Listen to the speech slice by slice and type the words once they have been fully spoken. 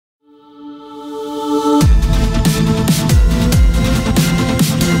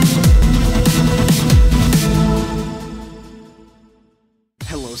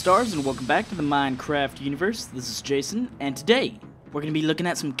stars, and welcome back to the Minecraft universe. This is Jason, and today we're going to be looking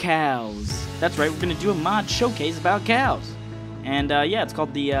at some cows. That's right, we're going to do a mod showcase about cows. And yeah, it's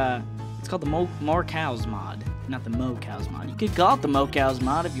called the More Cows mod, not the Mo Cows mod. You could call it the Mo Cows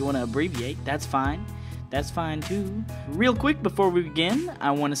mod if you want to abbreviate. That's fine. That's fine too. Real quick before we begin,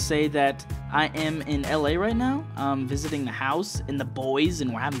 I want to say that I am in LA right now, visiting the house and the boys,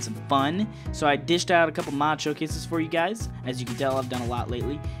 and we're having some fun. So I dished out a couple mod showcases for you guys. As you can tell, I've done a lot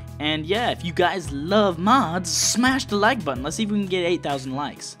lately. And yeah, if you guys love mods, smash the like button. Let's see if we can get 8,000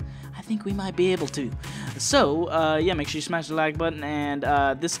 likes. I think we might be able to. So yeah, make sure you smash the like button. And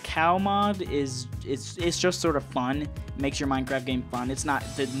this cow mod it's just sort of fun. It makes your Minecraft game fun. It's not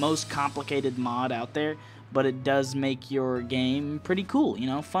the most complicated mod out there, but it does make your game pretty cool, you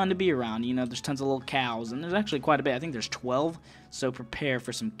know, fun to be around. You know, there's tons of little cows, and there's actually quite a bit. I think there's 12, so prepare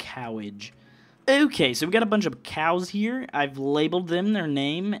for some cowage. Okay, so we got a bunch of cows here. I've labeled them their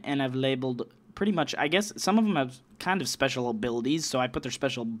name, and I've labeled pretty much, I guess, some of them have kind of special abilities, so I put their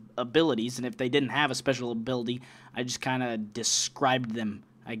special abilities, and if they didn't have a special ability, I just kind of described them,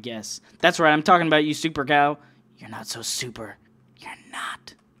 I guess. That's right, I'm talking about you, Super Cow. You're not so super. You're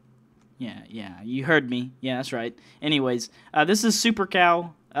not. Yeah, you heard me. Yeah, that's right. Anyways, this is Super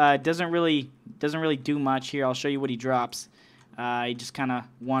Cow. Doesn't really do much here. I'll show you what he drops. He just kind of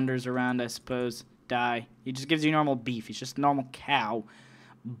wanders around, I suppose. Die. He just gives you normal beef. He's just a normal cow,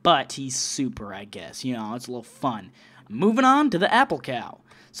 but he's super, I guess. You know, it's a little fun. Moving on to the apple cow.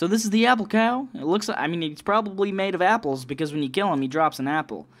 So this is the apple cow. It looks like, I mean, he's probably made of apples because when you kill him, he drops an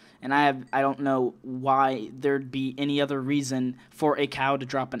apple. And I don't know why there'd be any other reason for a cow to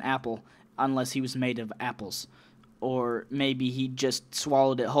drop an apple unless he was made of apples. Or maybe he just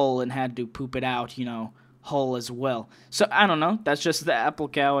swallowed it whole and had to poop it out, you know, whole as well. So, I don't know. That's just the apple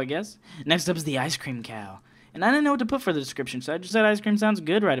cow, I guess. Next up is the ice cream cow. And I didn't know what to put for the description, so I just said ice cream sounds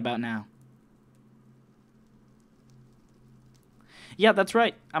good right about now. Yeah, that's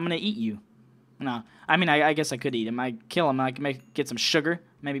right. I'm going to eat you. No, I mean, I guess I could eat him. I kill him. I can get some sugar,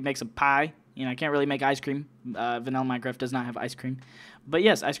 maybe make some pie. You know, I can't really make ice cream. Vanilla Minecraft does not have ice cream. But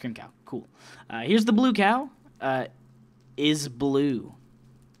yes, ice cream cow. Cool. Here's the blue cow. Is blue.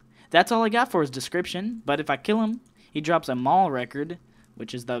 That's all I got for his description. But if I kill him, he drops a mall record,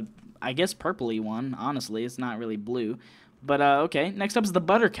 which is the, I guess, purpley one. Honestly, it's not really blue. But, okay. Next up is the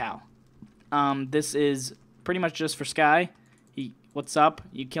butter cow. This is pretty much just for Sky. What's up?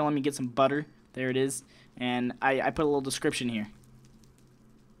 You kill him, you get some butter. There it is. And I put a little description here.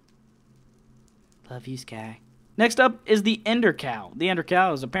 Love you, Sky. Next up is the ender cow. The ender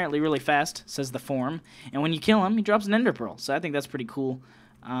cow is apparently really fast, says the forum. And when you kill him, he drops an ender pearl. So I think that's pretty cool.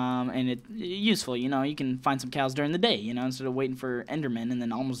 And it's useful, you know. You can find some cows during the day, you know, instead of waiting for endermen and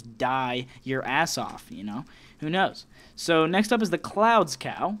then almost die your ass off, you know. Who knows? So next up is the clouds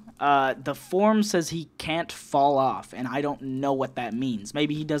cow. The forum says he can't fall off, and I don't know what that means.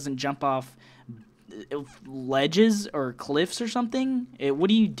 Maybe he doesn't jump off ledges or cliffs or something? What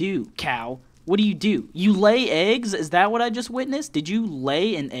do you do, cow? What do you do? You lay eggs? Is that what I just witnessed? Did you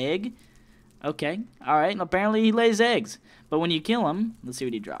lay an egg? Okay, alright, apparently he lays eggs. But when you kill him, let's see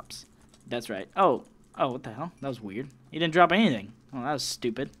what he drops. That's right. Oh, what the hell? That was weird. He didn't drop anything. Oh, that was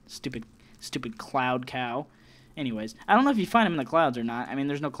stupid. Stupid cloud cow. Anyways, I don't know if you find him in the clouds or not. I mean,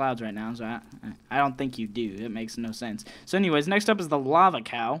 there's no clouds right now, so I don't think you do. It makes no sense. So anyways, next up is the lava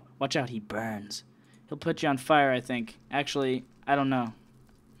cow. Watch out, he burns. He'll put you on fire, I think. Actually, I don't know.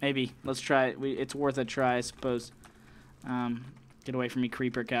 Maybe. Let's try it. It's worth a try, I suppose. Get away from me,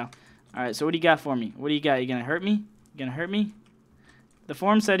 creeper cow. Alright, so what do you got for me? What do you got? You gonna hurt me? You gonna hurt me? The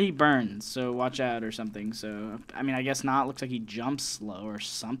forum said he burns, so watch out or something. So, I mean, I guess not. Looks like he jumps slow or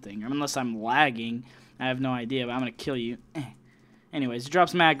something. Unless I'm lagging. I have no idea, but I'm gonna kill you. Anyways, he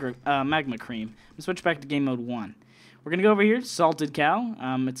drops magma cream. Let's switch back to game mode 1. We're gonna go over here, salted cow.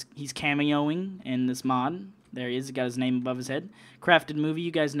 He's cameoing in this mod. There he is. He got his name above his head. Crafted Movie,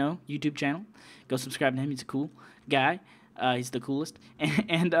 you guys know, YouTube channel. Go subscribe to him. He's a cool guy. He's the coolest.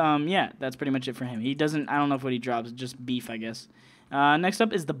 And yeah, that's pretty much it for him. He doesn't, I don't know if what he drops, just beef, I guess. Next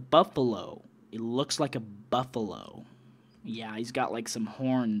up is the buffalo. It looks like a buffalo. Yeah, he's got like some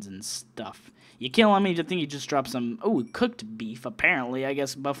horns and stuff. You kill him, I think he just drops some, cooked beef, apparently. I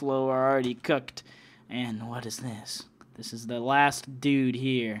guess buffalo are already cooked. And what is this? This is the last dude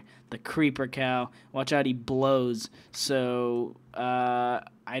here, the creeper cow. Watch out, he blows. So,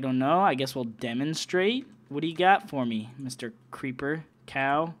 I don't know. I guess we'll demonstrate. What do you got for me, Mr. Creeper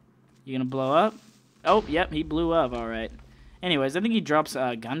Cow? You gonna blow up? Oh, yep, he blew up, alright. Anyways, I think he drops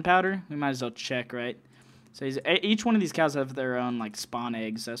gunpowder. We might as well check, right? So each one of these cows have their own, like, spawn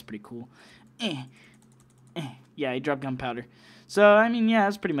eggs. That's pretty cool. Yeah, he dropped gunpowder. So, I mean, yeah,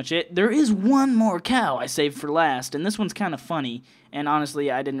 that's pretty much it. There is one more cow I saved for last, and this one's kind of funny. And honestly,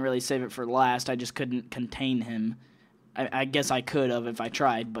 I didn't really save it for last. I just couldn't contain him. I guess I could have if I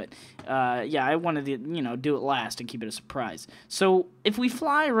tried, but yeah, I wanted to, you know, do it last and keep it a surprise. So, if we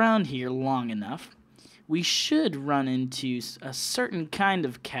fly around here long enough, we should run into a certain kind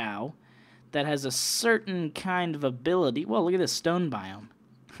of cow that has a certain kind of ability. Well, look at this stone biome.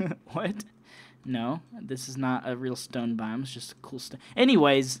 What? No, this is not a real stone biome. It's just a cool stone.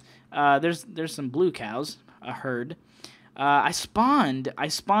 Anyways, there's some blue cows, a herd. I spawned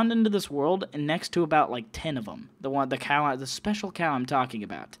into this world next to about like 10 of them. The special cow I'm talking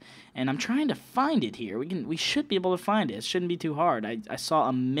about, and I'm trying to find it here. We should be able to find it. It shouldn't be too hard. I saw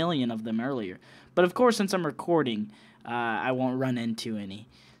a million of them earlier, but of course, since I'm recording, I won't run into any.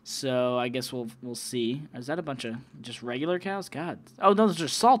 So I guess we'll see. Is that a bunch of just regular cows? God. Oh, those are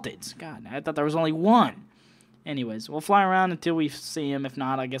salteds. God, I thought there was only one. Anyways, we'll fly around until we see him. If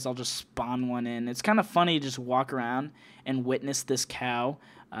not, I guess I'll just spawn one in. It's kind of funny to just walk around and witness this cow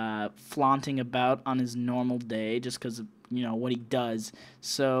flaunting about on his normal day just because of, you know, what he does.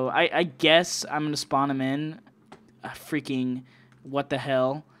 So I guess I'm going to spawn him in. Freaking what the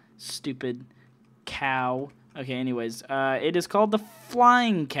hell? Stupid cow. Okay, anyways, it is called the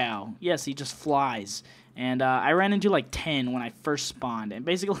flying cow. Yes, he just flies. And I ran into like 10 when I first spawned. And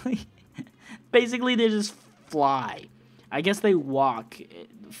basically, they just fly. I guess they walk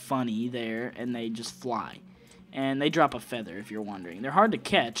funny there, and they just fly. And they drop a feather, if you're wondering. They're hard to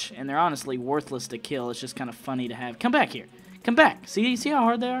catch, and they're honestly worthless to kill. It's just kind of funny to have. Come back here. Come back. See how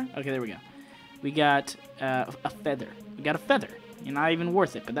hard they are? Okay, there we go. We got a feather. We got a feather. You're not even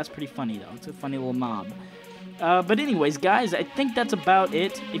worth it, but that's pretty funny, though. It's a funny little mob. But anyways, guys, I think that's about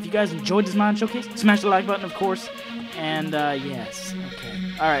it. If you guys enjoyed this mod showcase, smash the like button, of course. And, yes. Okay.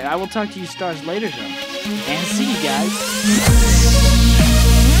 Alright, I will talk to you stars later, though. And see you guys.